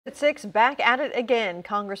At 6, back at it again.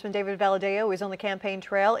 Congressman David Valadao is on the campaign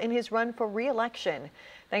trail in his run for re-election.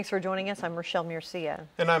 Thanks for joining us. I'm Rochelle Murcia.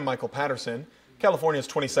 And I'm Michael Patterson. California's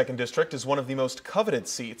 22nd District is one of the most coveted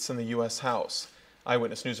seats in the U.S. House.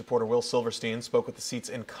 Eyewitness News reporter Will Silverstein spoke with the seat's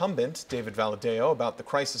incumbent, David Valadao, about the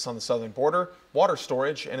crisis on the southern border, water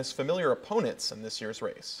storage, and his familiar opponents in this year's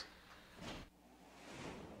race.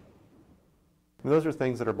 Those are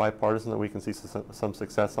things that are bipartisan that we can see some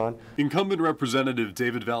success on. Incumbent Representative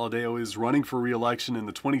David Valadao is running for re-election in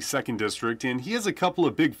the 22nd District, and he has a couple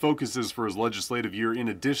of big focuses for his legislative year in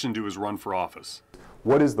addition to his run for office.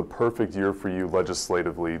 What is the perfect year for you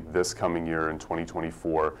legislatively this coming year in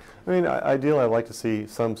 2024? I mean, ideally, I'd like to see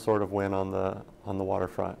some sort of win on the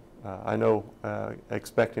waterfront. I know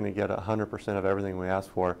expecting to get 100% of everything we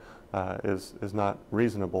ask for is not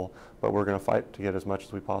reasonable, but we're going to fight to get as much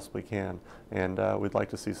as we possibly can, and we'd like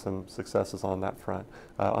to see some successes on that front.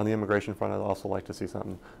 On the immigration front, I'd also like to see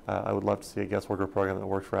something. I would love to see a guest worker program that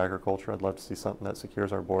works for agriculture. I'd love to see something that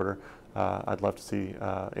secures our border. I'd love to see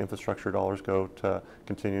infrastructure dollars go to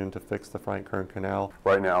continuing to fix the Kern Canal.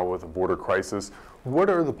 Right now, with a border crisis,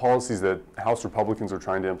 what are the policies that House Republicans are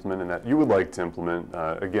trying to implement and that you would like to implement,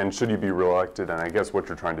 again, should you be reelected, and I guess what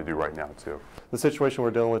you're trying to do right now, too? The situation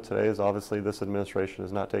we're dealing with today is obviously this administration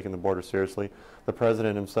is not taking the border seriously. The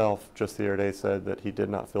president himself just the other day said that he did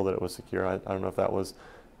not feel that it was secure. I don't know if that was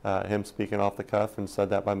him speaking off the cuff and said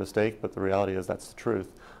that by mistake, but the reality is that's the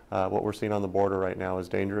truth. What we're seeing on the border right now is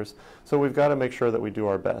dangerous. So we've got to make sure that we do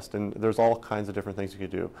our best, and there's all kinds of different things you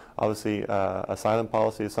could do. Obviously, asylum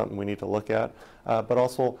policy is something we need to look at, but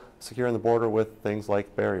also securing the border with things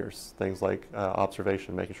like barriers, things like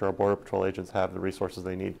observation, making sure our Border Patrol agents have the resources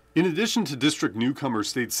they need. In addition to district newcomer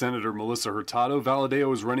State Senator Melissa Hurtado,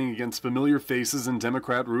 Valadao is running against familiar faces in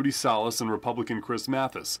Democrat Rudy Salas and Republican Chris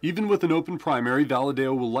Mathis. Even with an open primary,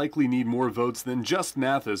 Valadao will likely need more votes than just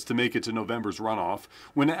Mathis to make it to November's runoff.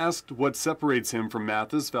 When asked what separates him from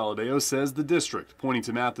Mathis, Valadao says the district, pointing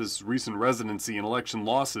to Mathis' recent residency and election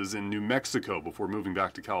losses in New Mexico before moving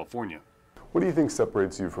back to California. What do you think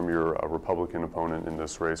separates you from your Republican opponent in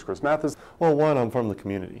this race, Chris Mathis? Well, one, I'm from the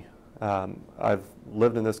community. I've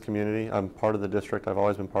lived in this community. I'm part of the district. I've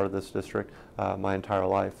always been part of this district my entire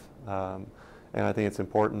life. And I think it's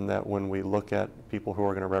important that when we look at people who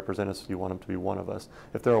are going to represent us, you want them to be one of us.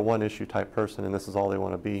 If they're a one-issue type person and this is all they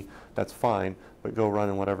want to be, that's fine, but go run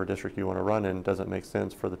in whatever district you want to run in doesn't make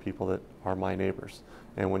sense for the people that are my neighbors.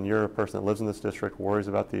 And when you're a person that lives in this district, worries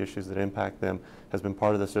about the issues that impact them, has been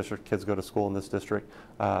part of this district, kids go to school in this district,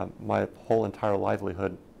 my whole entire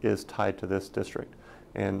livelihood is tied to this district.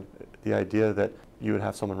 And the idea that you would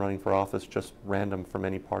have someone running for office just random from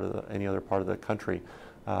any other part of the country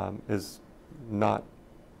is not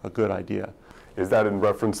a good idea. Is that in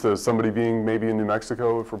reference to somebody being maybe in New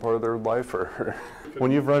Mexico for part of their life? Or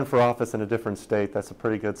when you've run for office in a different state, that's a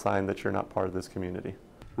pretty good sign that you're not part of this community.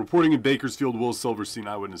 Reporting in Bakersfield, Will Silverstein,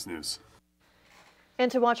 Eyewitness News. And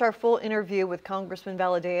to watch our full interview with Congressman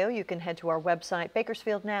Valadao, you can head to our website,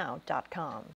 bakersfieldnow.com.